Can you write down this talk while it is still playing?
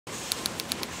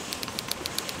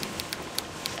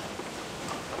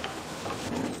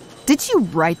Did you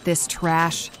write this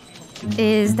trash?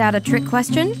 Is that a trick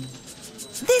question?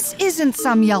 This isn't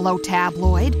some yellow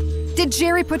tabloid. Did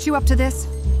Jerry put you up to this?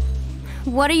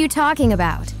 What are you talking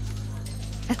about?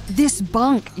 This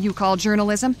bunk you call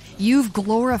journalism, you've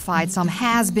glorified some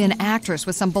has-been actress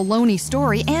with some baloney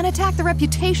story and attacked the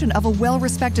reputation of a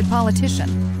well-respected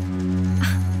politician.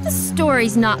 The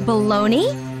story's not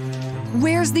baloney.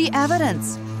 Where's the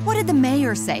evidence? What did the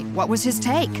mayor say? What was his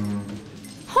take?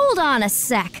 Hold on a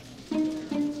sec.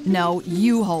 No,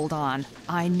 you hold on.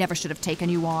 I never should have taken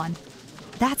you on.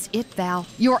 That's it, Val.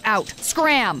 You're out.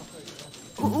 Scram!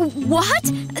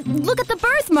 What? Look at the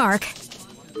birthmark.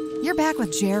 You're back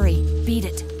with Jerry. Beat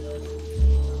it.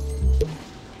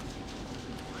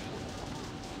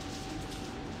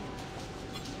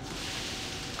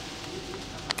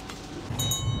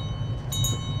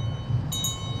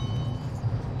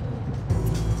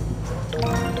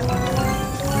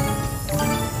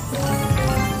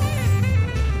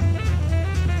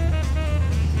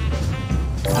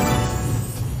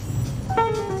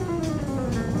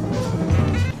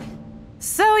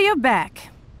 So you're back.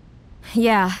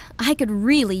 Yeah, I could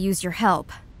really use your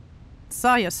help.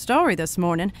 Saw your story this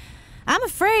morning. I'm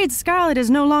afraid Scarlet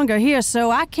is no longer here, so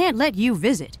I can't let you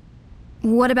visit.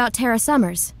 What about Tara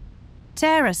Summers?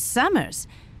 Tara Summers?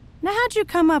 Now how'd you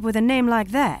come up with a name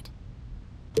like that?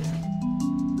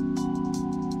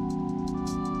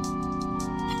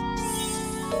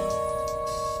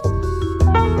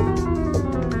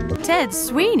 Ted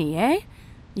Sweeney, eh?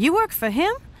 You work for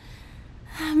him?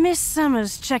 Miss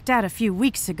Summers checked out a few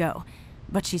weeks ago,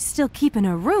 but she's still keeping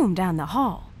her room down the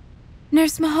hall.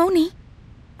 Nurse Mahoney?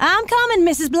 I'm coming,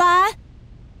 Mrs. Bly.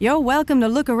 You're welcome to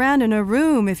look around in her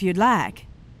room if you'd like.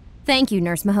 Thank you,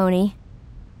 Nurse Mahoney.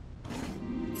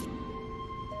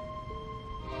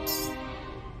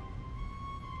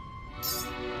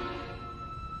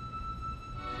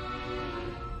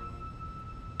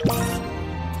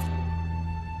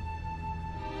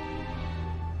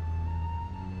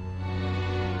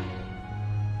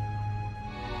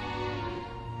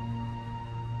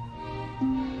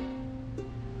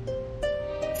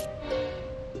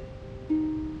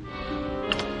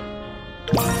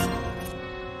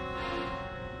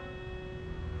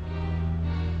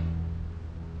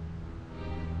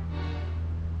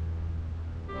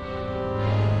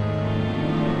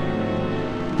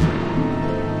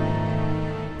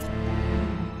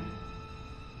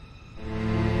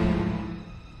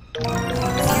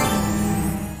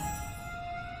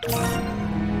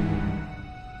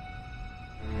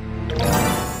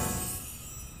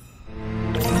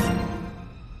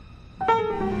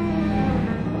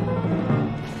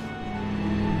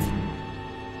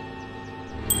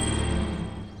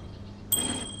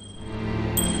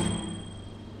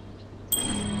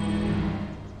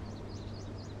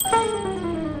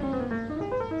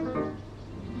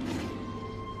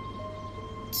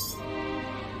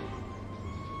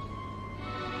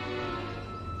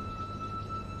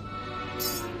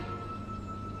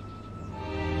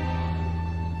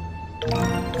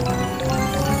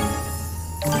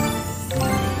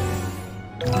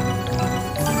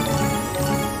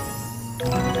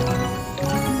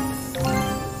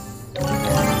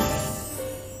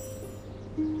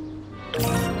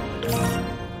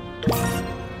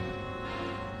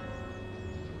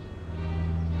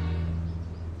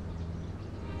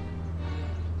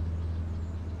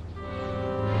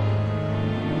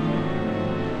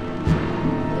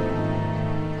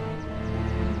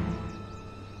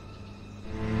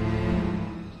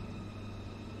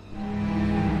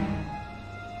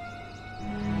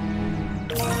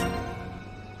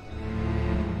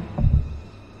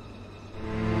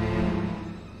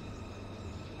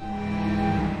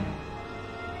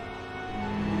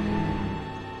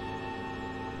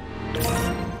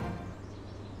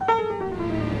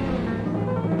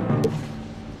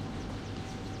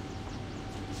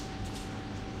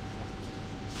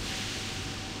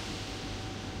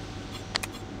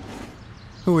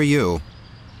 Who are you?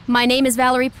 My name is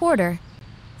Valerie Porter.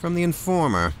 From the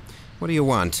Informer. What do you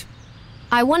want?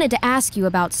 I wanted to ask you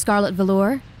about Scarlet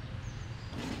Velour.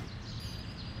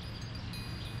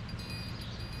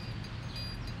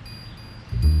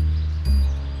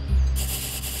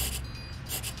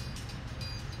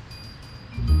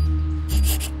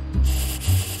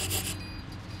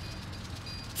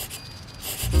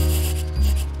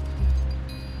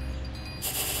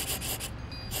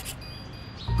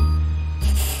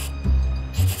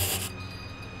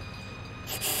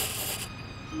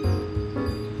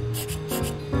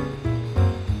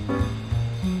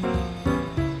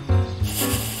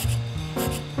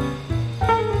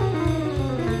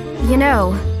 You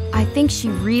know, I think she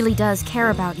really does care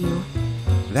about you.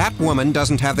 That woman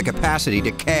doesn't have the capacity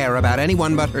to care about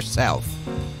anyone but herself.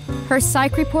 Her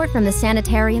psych report from the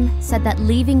sanitarium said that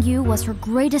leaving you was her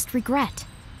greatest regret.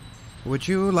 Would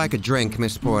you like a drink,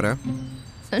 Miss Porter?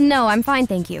 No, I'm fine,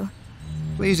 thank you.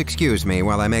 Please excuse me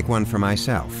while I make one for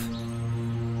myself.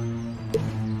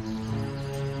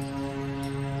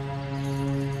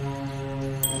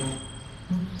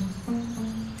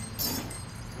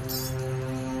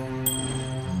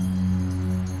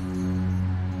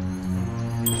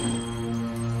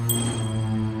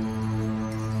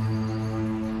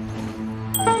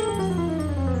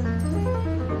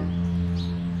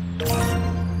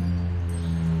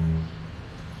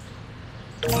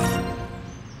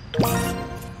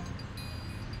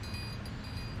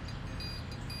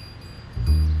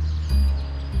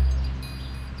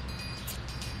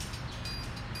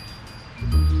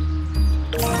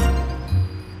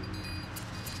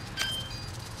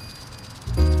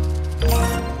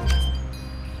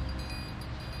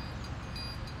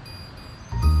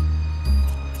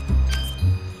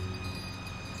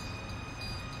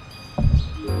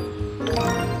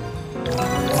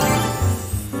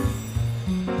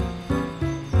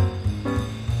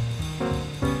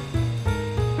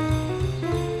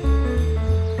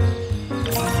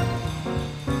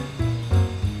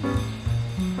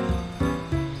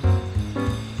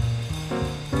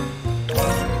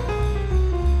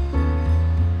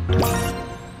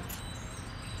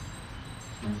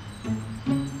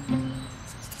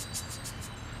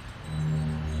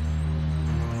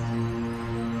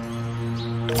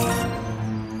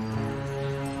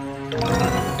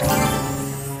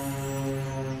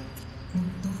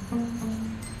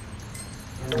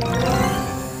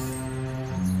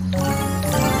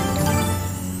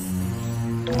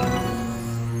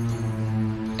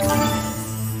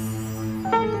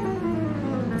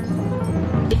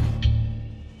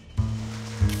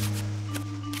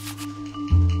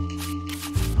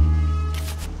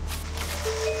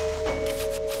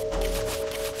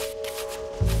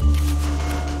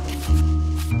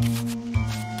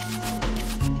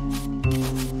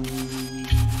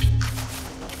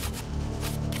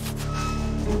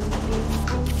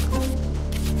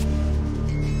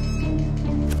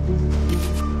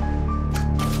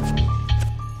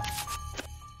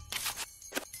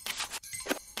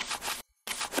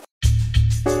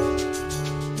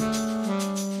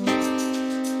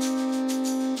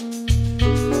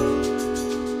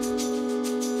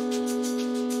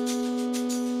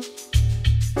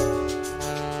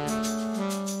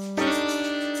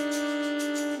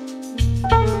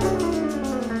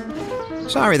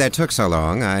 Sorry that took so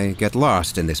long. I get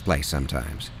lost in this place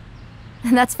sometimes.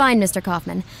 That's fine, Mr.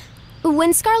 Kaufman.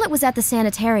 When Scarlet was at the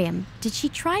sanitarium, did she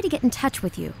try to get in touch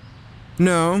with you?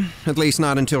 No, at least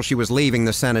not until she was leaving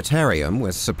the sanitarium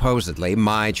with supposedly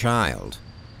my child.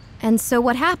 And so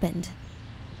what happened?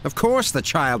 Of course the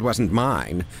child wasn't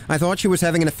mine. I thought she was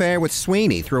having an affair with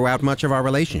Sweeney throughout much of our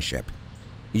relationship.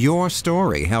 Your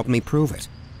story helped me prove it.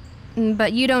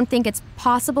 But you don't think it's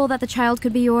possible that the child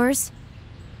could be yours?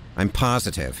 I'm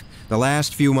positive. The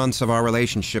last few months of our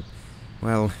relationship,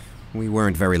 well, we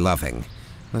weren't very loving.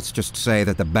 Let's just say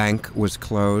that the bank was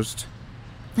closed.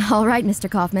 All right,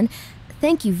 Mr. Kaufman.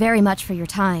 Thank you very much for your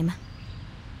time.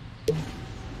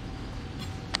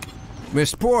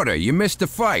 Miss Porter, you missed the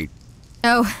fight.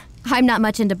 Oh, I'm not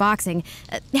much into boxing.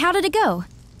 How did it go?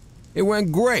 It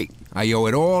went great. I owe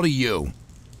it all to you.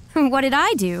 What did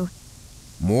I do?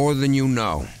 More than you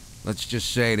know. Let's just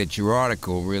say that your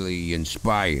article really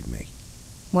inspired me.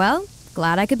 Well,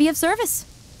 glad I could be of service.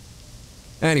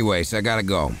 Anyways, I gotta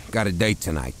go. Got a date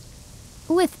tonight.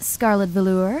 With Scarlet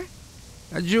Velour?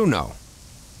 How'd you know?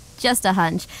 Just a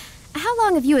hunch. How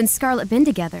long have you and Scarlet been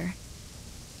together?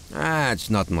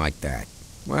 It's nothing like that.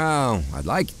 Well, I'd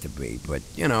like it to be, but,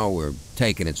 you know, we're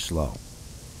taking it slow.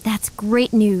 That's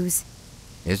great news.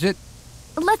 Is it?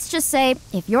 Let's just say,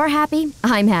 if you're happy,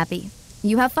 I'm happy.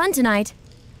 You have fun tonight.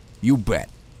 You bet.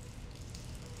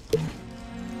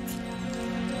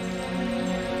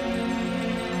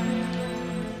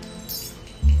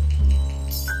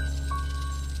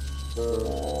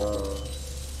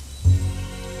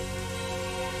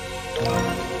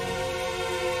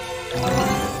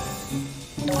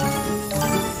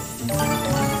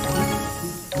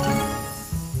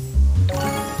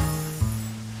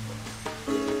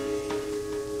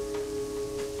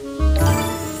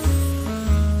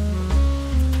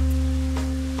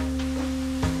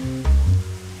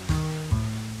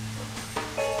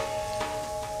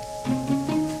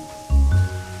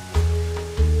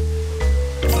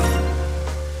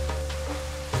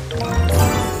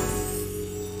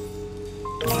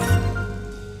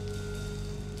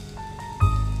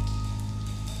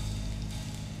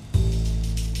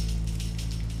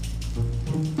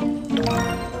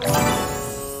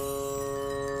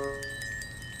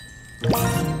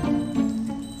 You